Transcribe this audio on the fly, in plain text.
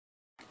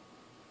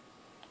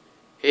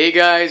Hey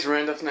guys,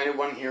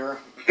 Randolph91 here.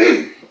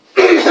 We're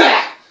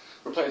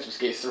playing some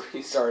Skate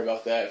 3. Sorry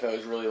about that if that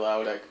was really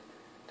loud. I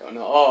don't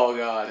know. Oh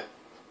god.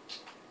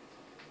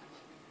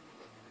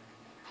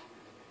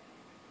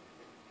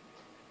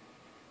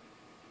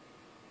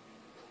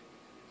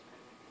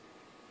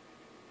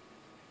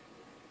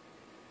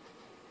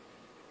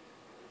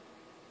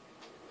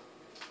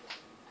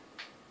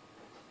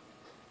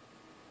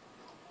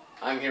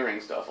 I'm hearing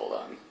stuff. Hold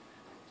on.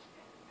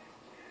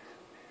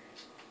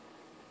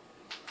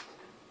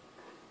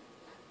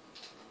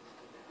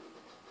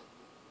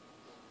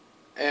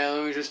 And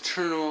let me just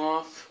turn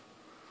off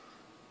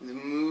the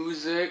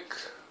music.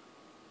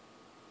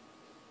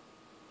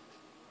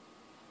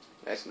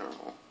 That's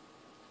normal.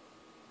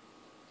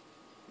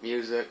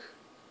 Music.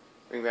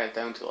 Bring that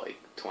down to like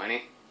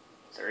 20,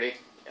 30.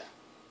 Yeah.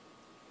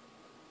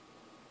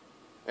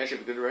 That should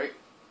be good, right?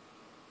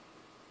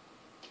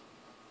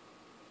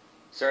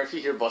 Sorry if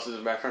you hear buses in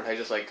the background. I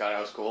just got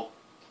out of school.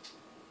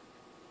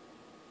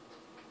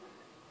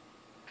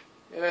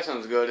 Yeah, that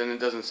sounds good, and it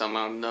doesn't sound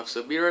loud enough,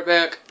 so be right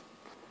back.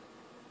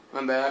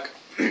 I'm back.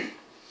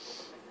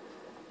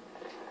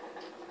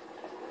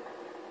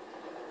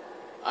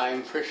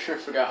 I'm pretty sure I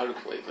forgot how to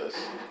play this.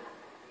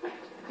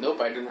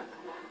 Nope, I do not.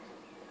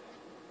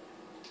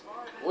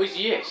 What's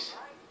yes?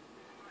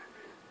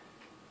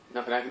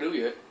 Nothing I can do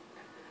yet.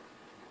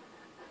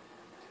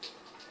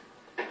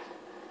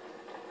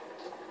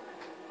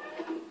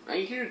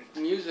 I hear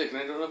music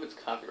and I don't know if it's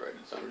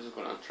copyrighted, so I'm just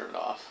gonna turn it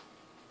off.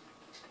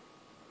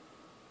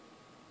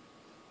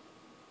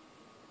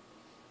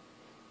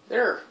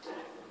 There.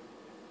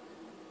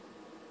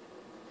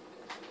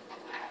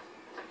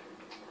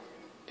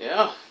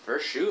 Yeah,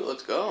 first shoot,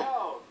 let's go.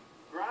 Yo,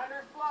 grind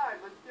or slide,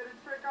 let's get a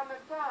trick on the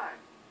sign.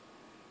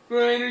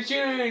 Grind or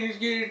shine, let's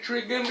get a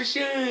trick on the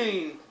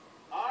shine.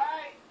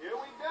 Alright, here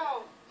we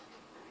go.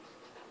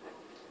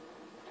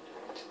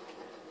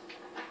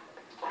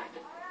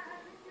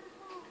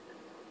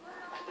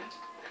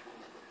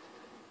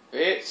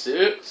 It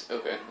sucks.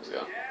 Okay, let's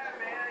go. Yeah,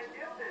 man,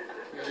 get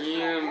this.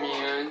 Yeah,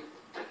 man.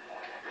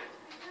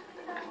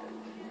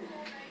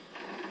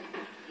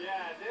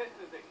 Yeah, this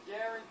is a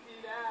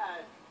guaranteed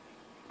ad.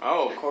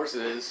 Oh, of course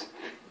it is.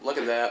 Look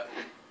at that.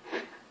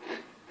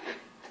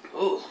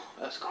 Oh,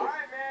 that's cool.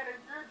 Alright, man,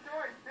 it's your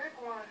choice. Pick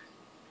one.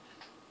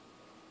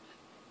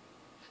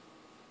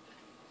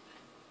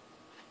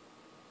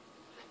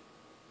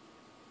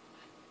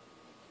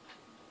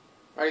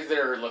 Right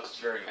there, it looks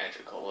very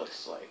magical.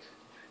 Looks like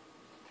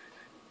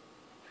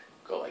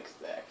go like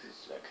that,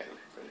 because that kind of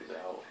brings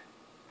out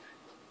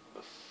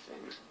the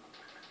thing.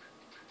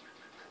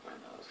 I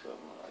know, let's go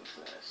more like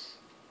this.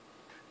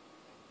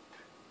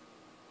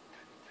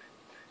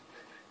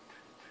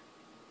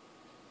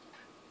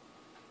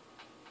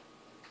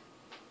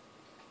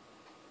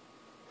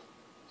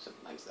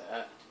 Something like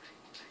that.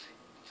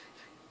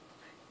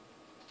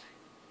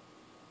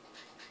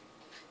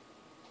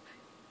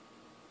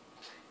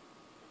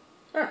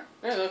 There,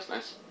 yeah, that looks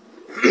nice.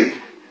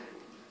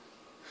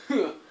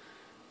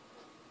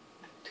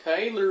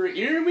 Tyler,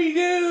 here we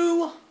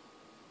go!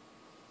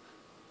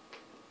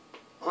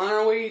 On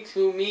our way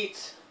to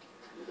meet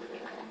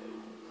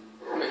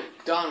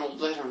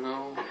McDonald's, I don't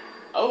know.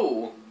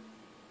 Oh!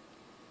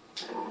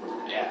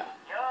 Yeah.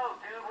 Yo,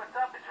 dude, what's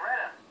up? It's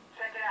Retta.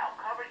 Check it out.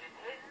 Coverage is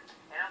hidden,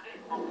 and I'm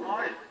getting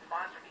bombarded with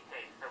sponsoring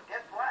tapes. So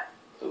guess what?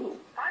 Ooh.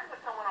 Find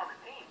with someone on the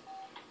team.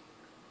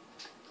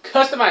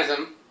 Customize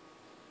them.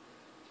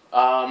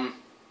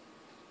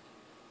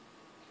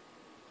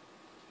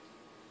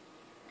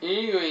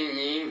 Anyway,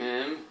 name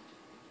him.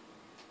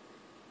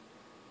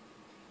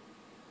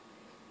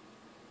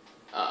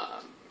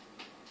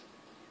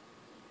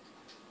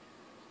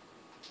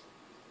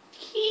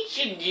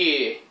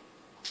 Kichigi.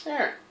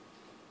 There.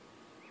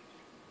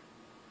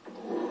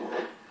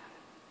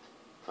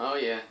 Oh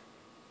yeah.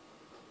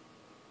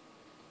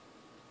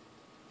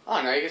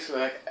 Oh, now you get to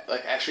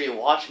like actually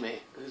watch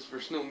me because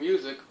there's no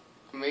music.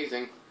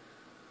 Amazing.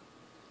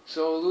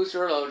 So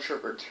looser allowed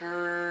sharper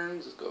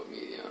turns. Let's go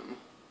medium.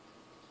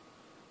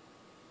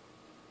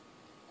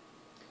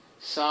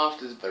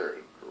 Soft is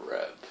better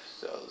grip,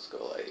 so let's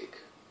go like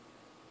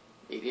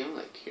medium,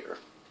 like here.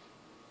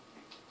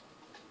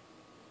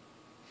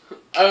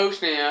 Oh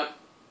snap!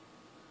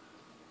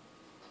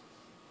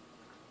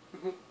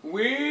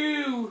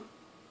 Woo!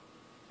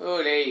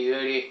 Oh, there you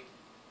go.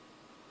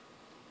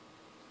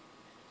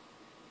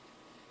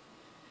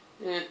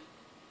 Yeah.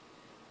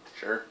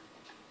 Sure.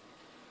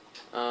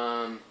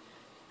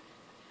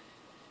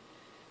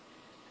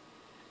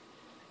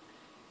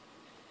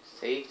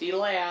 Safety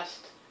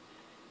last.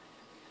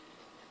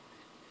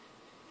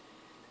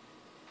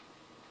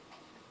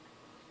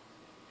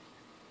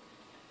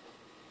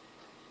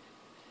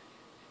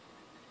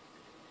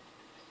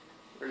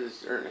 Where's the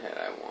certain head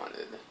I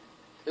wanted?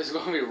 This is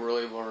gonna be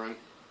really boring.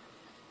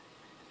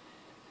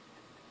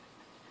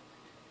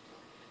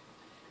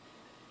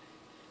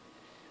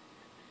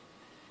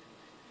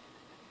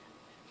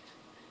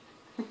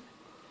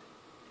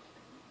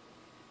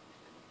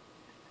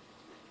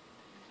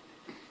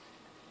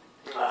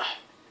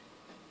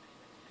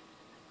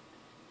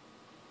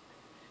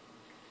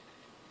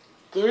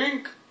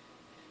 think.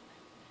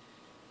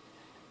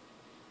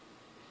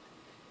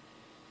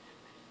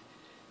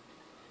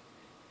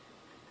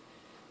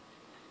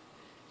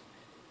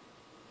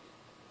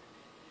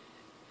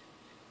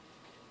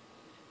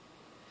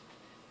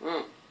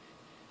 Hmm.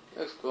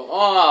 That's cool.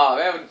 Oh,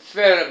 they haven't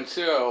fed him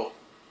too.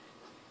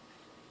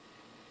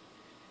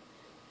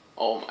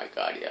 Oh my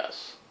god,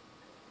 yes.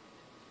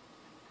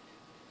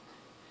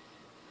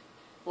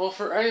 Well,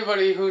 for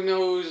anybody who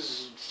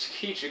knows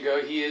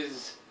Kichigo, he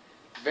is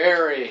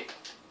very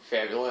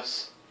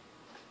fabulous.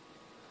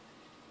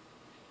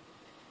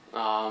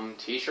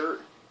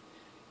 T-shirt.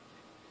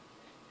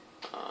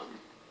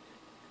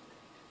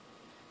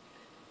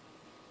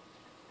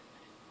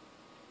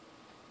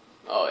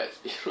 Oh, it's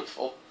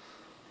beautiful.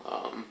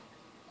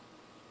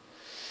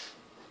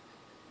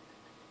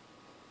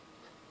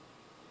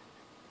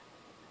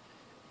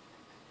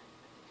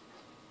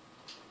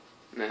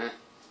 Nah.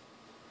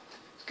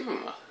 Let's give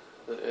him a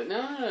hood.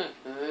 Not a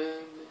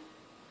hood.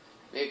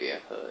 Maybe a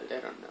hood. I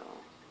don't know.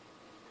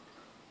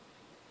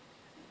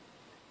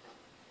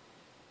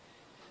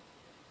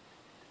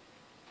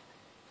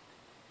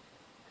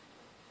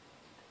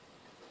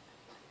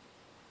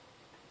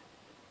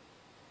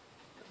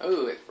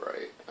 Oh, it's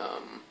bright.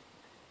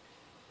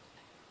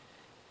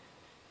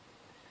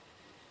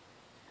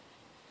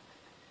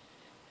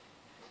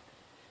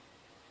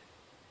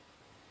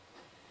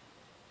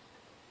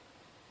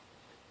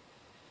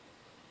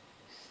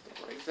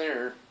 Still right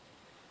there.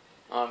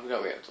 Oh, I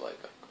forgot we have to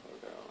like go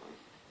on.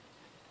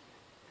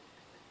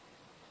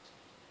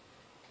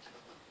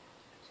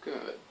 Let's give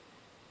him a.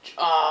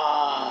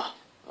 Ah.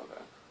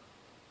 Okay.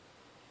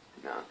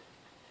 Nah.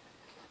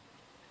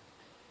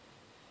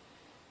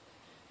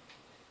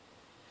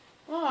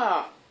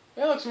 Ah,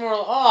 it looks more.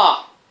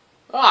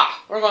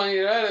 We're going to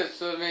get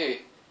edits of me.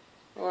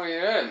 We're going to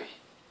get edit of me.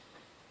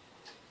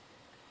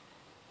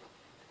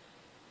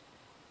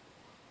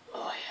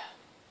 Oh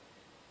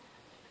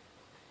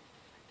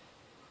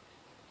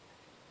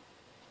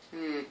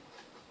yeah.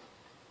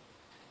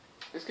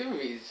 It's giving me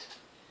these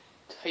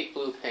tight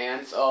blue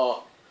pants.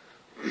 Oh.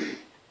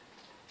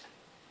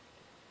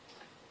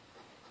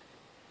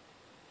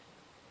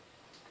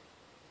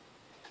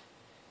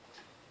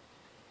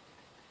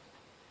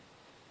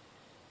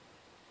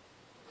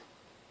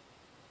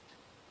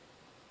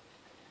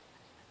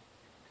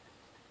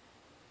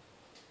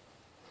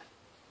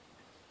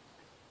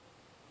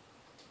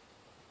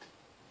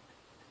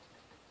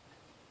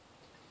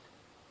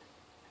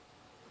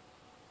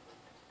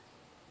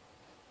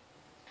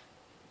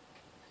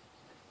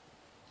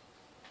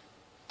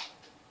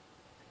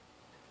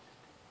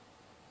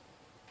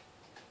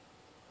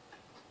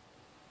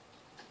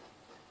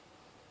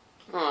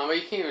 Oh, but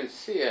you can't even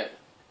see it.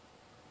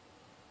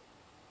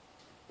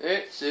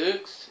 It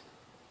sucks.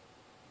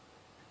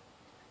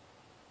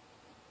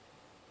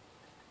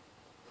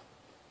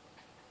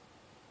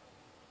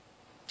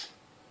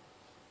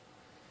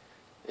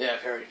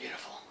 Yeah, very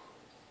beautiful.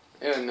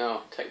 Even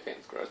though tight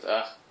pants gross.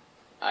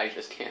 I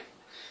just can't.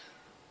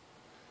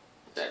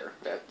 There,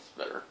 that's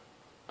better.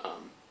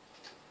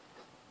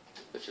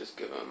 Let's just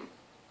give him,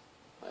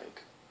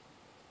 like,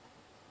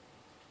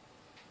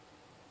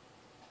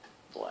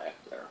 black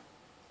there.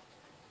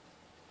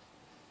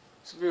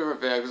 So be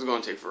right back. This is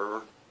going to take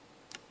forever.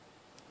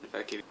 If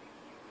I keep.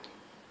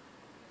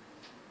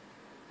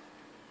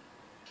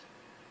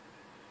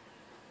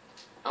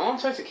 I want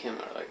to place the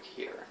camera like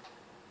here.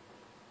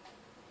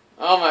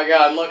 Oh my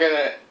god! Look at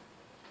it.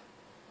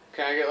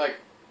 Can I get like?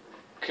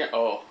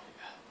 Oh.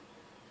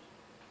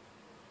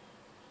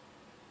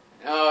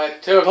 Oh,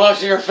 it's too close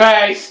to your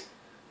face.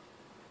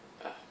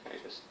 Can I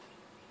just?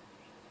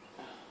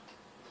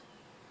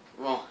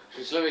 Come on,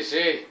 just let me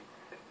see.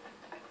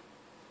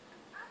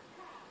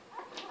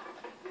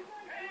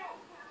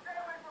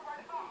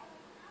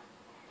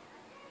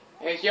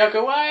 Hey,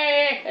 Yoko,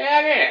 why?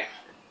 Hey,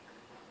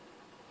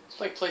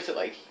 let's like place it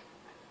like,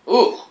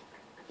 ooh,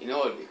 you know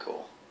what would be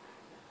cool?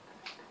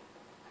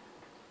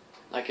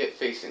 Like it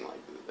facing like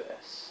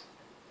this,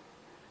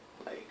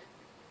 like,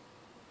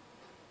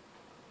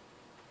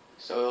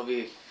 so it'll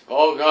be.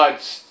 Oh God,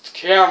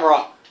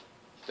 camera,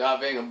 stop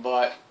being a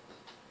butt.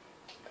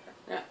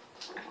 Yeah,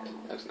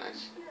 that's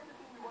nice.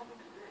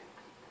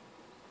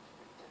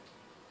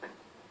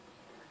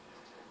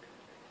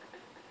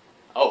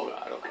 Oh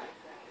God, okay.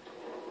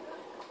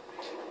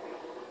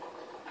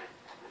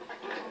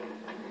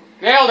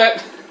 Nailed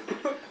it!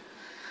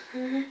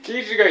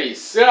 Kichigo, you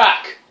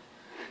suck!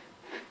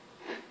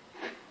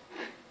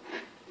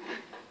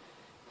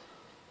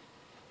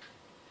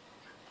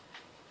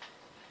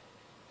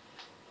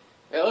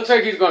 It looks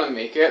like he's gonna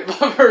make it,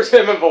 but first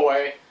him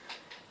away.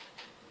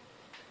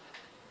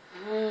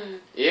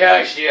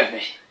 Yeah,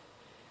 shit.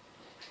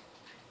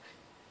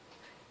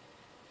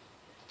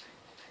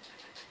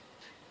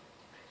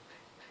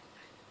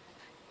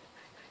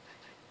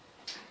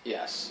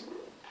 Yes.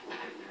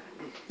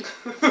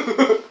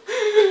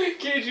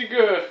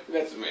 Kichigo!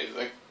 That's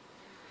amazing.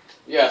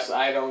 Yes,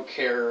 I don't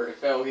care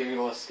if that'll give me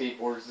less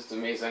skateboards. It's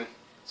amazing.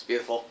 It's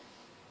beautiful.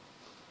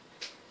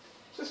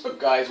 Just a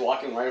guy's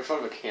walking right in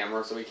front of a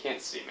camera so he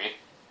can't see me.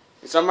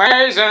 It's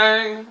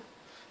amazing!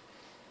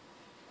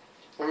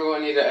 I'm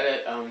going to need to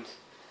edit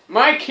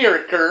my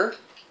character.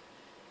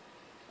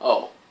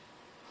 Oh.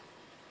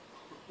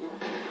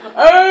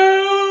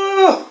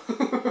 Oh!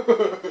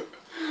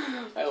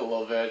 I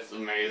love it. It's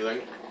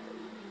amazing.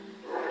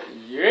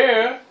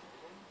 Yeah.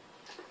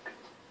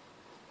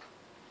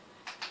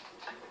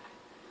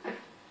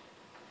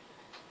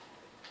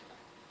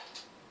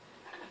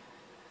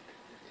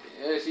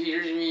 Yes, he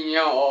hears me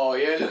now. Oh,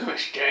 yeah, look at my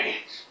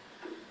stance.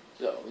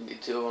 So, we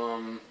need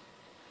to,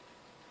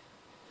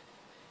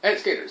 edit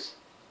skaters.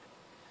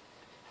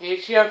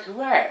 It's so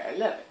cool. I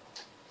love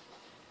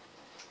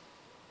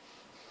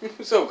it.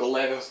 I'm so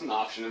glad that's an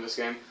option in this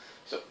game.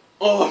 So,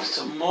 oh, I'm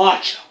so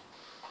macho.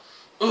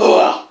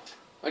 Ugh.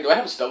 Wait, do I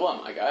have a stubble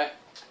on my guy?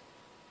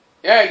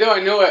 Yeah, I do.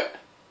 I knew it.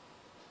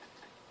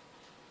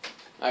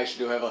 I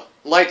actually do have a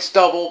light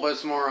stubble, but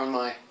it's more on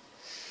my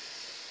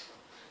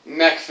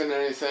neck than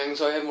anything.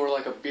 So I have more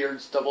like a beard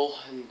stubble,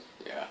 and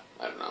yeah,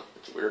 I don't know.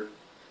 It's weird.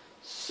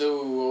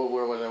 So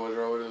where was I?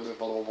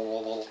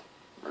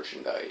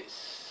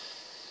 Merchandise.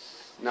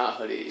 Not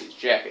hoodies,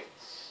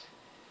 jackets.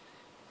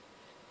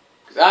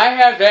 Because I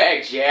have that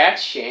exact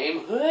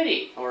same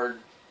hoodie. Or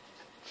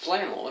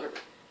flannel, whatever.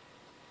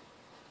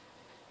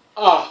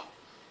 Oh.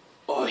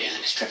 Oh, yeah, let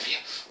me strip you.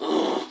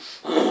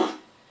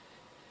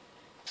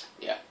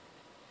 Yeah.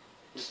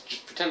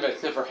 Just pretend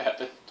that never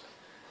happened.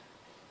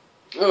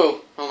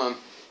 Oh, hold on.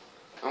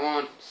 I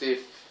want to see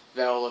if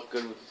that'll look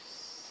good with...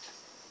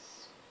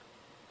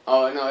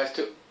 Oh, no, that's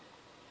too...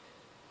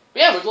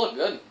 Yeah, it would look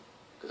good.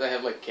 Because I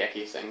have, like,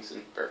 khaki things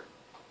and they're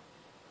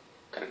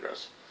kind of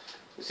gross.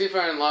 Let's see if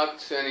I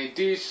unlocked any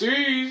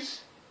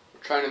DCs.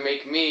 They're trying to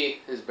make me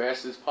as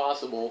best as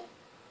possible.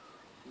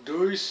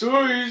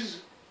 DCs!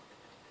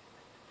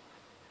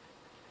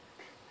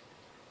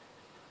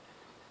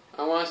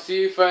 I want to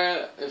see if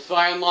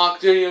I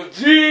unlocked any of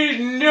these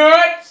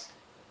nuts!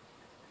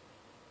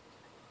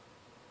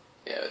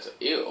 Yeah, that's a...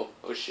 Ew.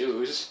 Those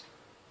shoes.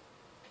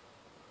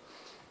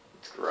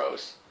 It's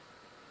gross.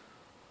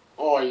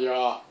 Oh,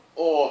 yeah.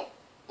 Oh,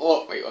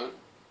 wait, what?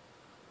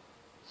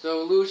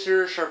 So,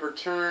 looser, sharper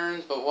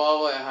turns, but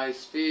wobble at high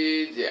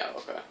speeds. Yeah,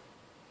 okay.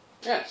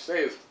 Yeah,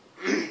 save.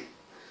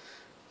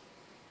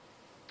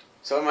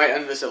 So I might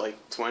end this at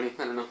like 20,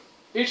 I don't know.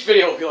 Each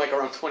video will be like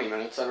around 20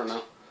 minutes, I don't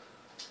know.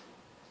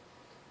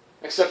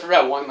 Except for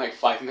that one like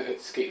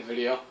 5-minute skate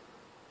video.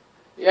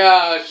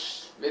 Yeah,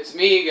 it's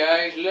me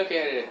guys, look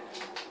at it.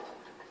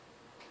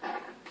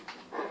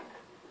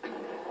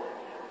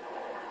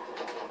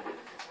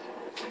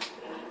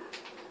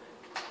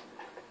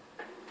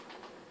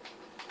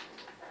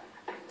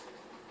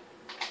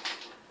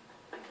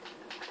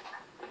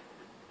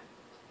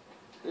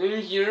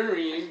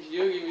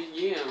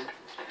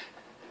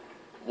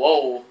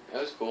 Whoa,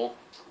 that was cool.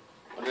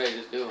 What did I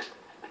just do?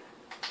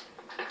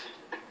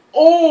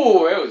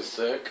 Oh, that was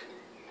sick.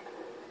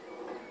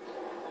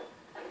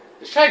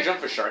 Let's try jump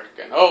for shark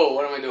again. Oh,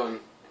 what am I doing?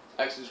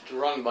 X is to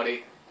run,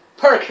 buddy.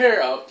 Perk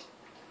her up.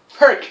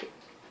 Perk.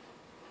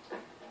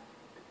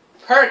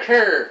 Perk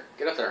her.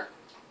 Get up there.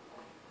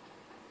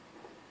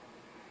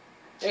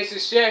 It's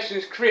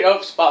Assassin's Creed.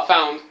 Oh, spot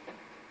found.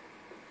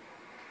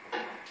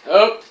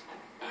 Oh.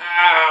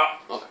 Ow.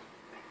 Okay.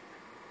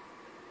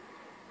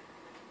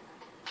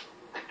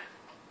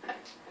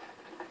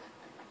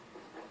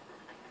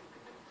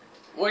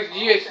 What did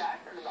you... I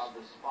heard about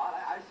this spot.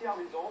 I see how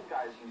these old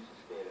guys used to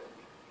skate it.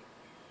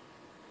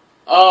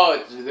 Oh,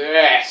 it's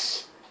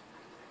this.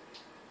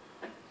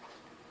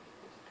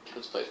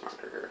 Let's place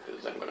marker here,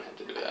 because I'm going to have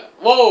to do that.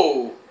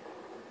 Whoa!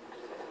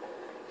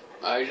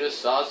 I just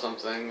saw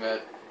something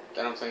that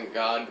I don't think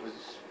God was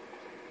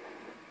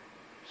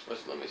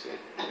supposed to let me see.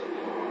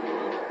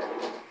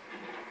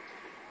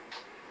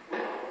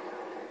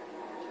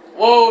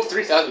 Whoa,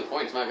 3,000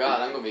 points, my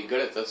God, I'm going to be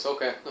good at this.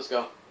 Okay, let's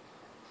go.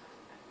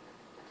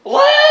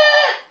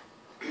 What?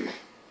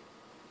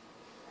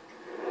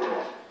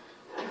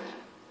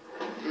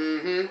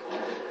 Mm-hmm.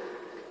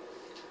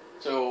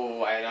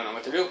 So, I don't know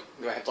what to do.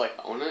 Do I have to, like,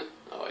 own it?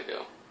 Oh, I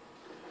do.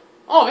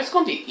 Oh, it's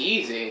going to be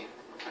easy.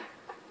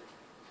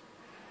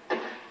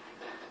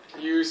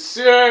 You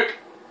suck!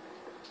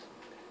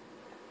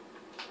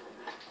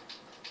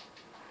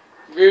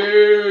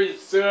 Boo, you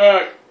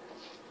suck!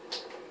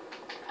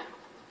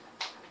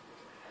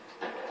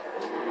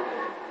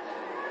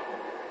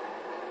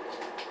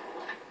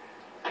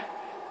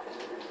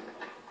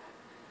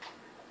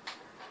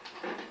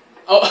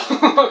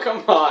 Oh,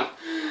 come on.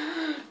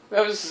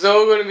 That was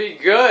so going to be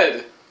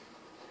good.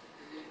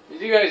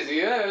 Did you guys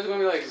see that? It was going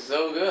to be, like,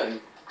 so good.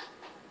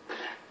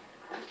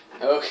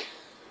 Okay.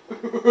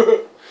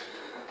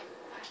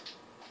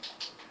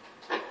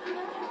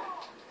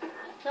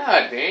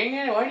 God dang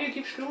it. Why do you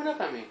keep screwing up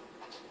on me?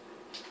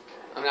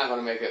 I'm not going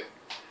to make it.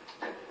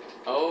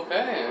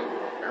 Okay.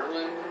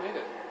 Apparently I'm going to make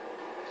it.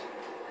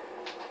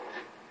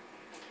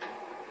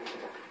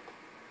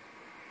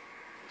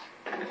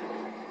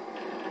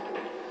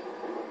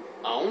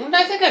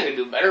 I think I could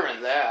do better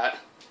than that.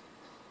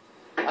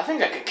 I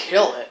think I could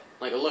kill it.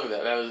 Like, look at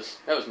that. That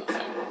was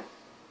nothing.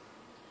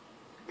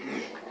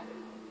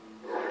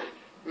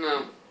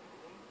 No.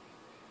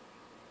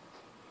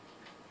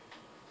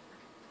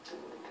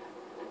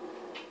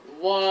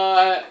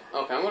 What?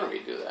 Okay, I'm gonna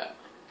redo that.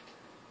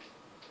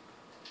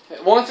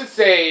 Once it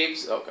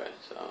saves, okay,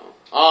 so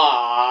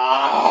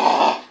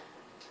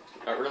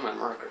got rid of my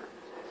marker.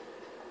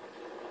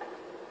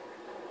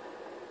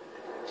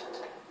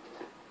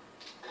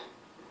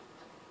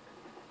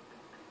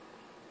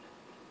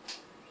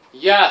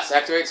 Yes,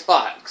 activate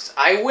spots.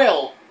 I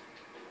will.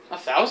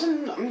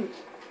 1,000? I'm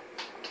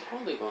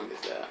totally going to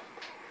get that.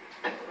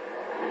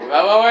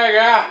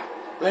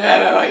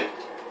 Wait.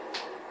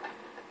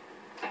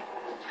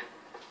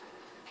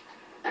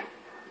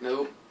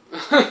 Nope.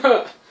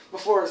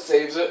 Before it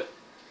saves it.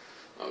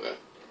 Okay.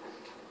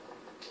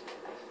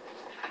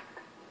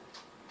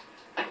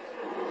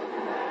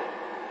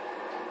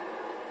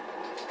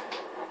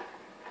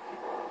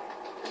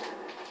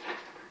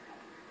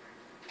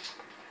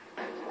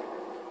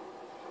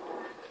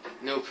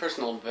 No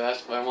personal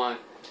best, but I want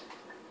to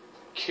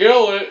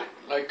kill it.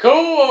 Like,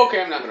 cool.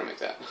 Okay, I'm not gonna make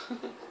that.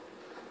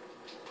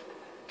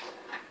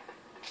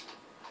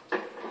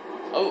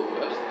 Oh,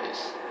 that was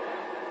nice.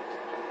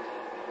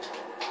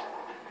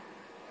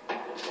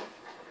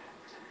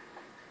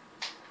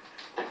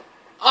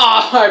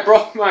 Ah, I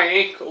broke my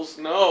ankles.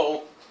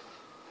 No.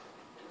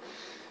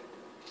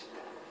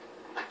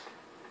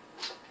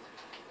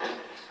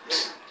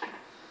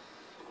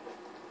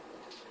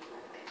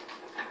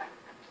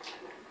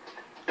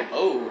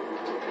 Oh.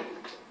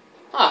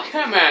 Oh,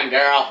 come on,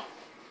 girl.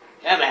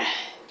 Come on.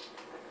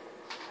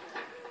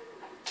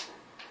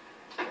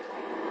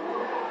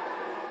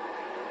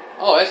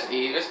 Oh, that's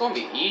easy. That's gonna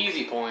be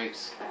easy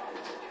points.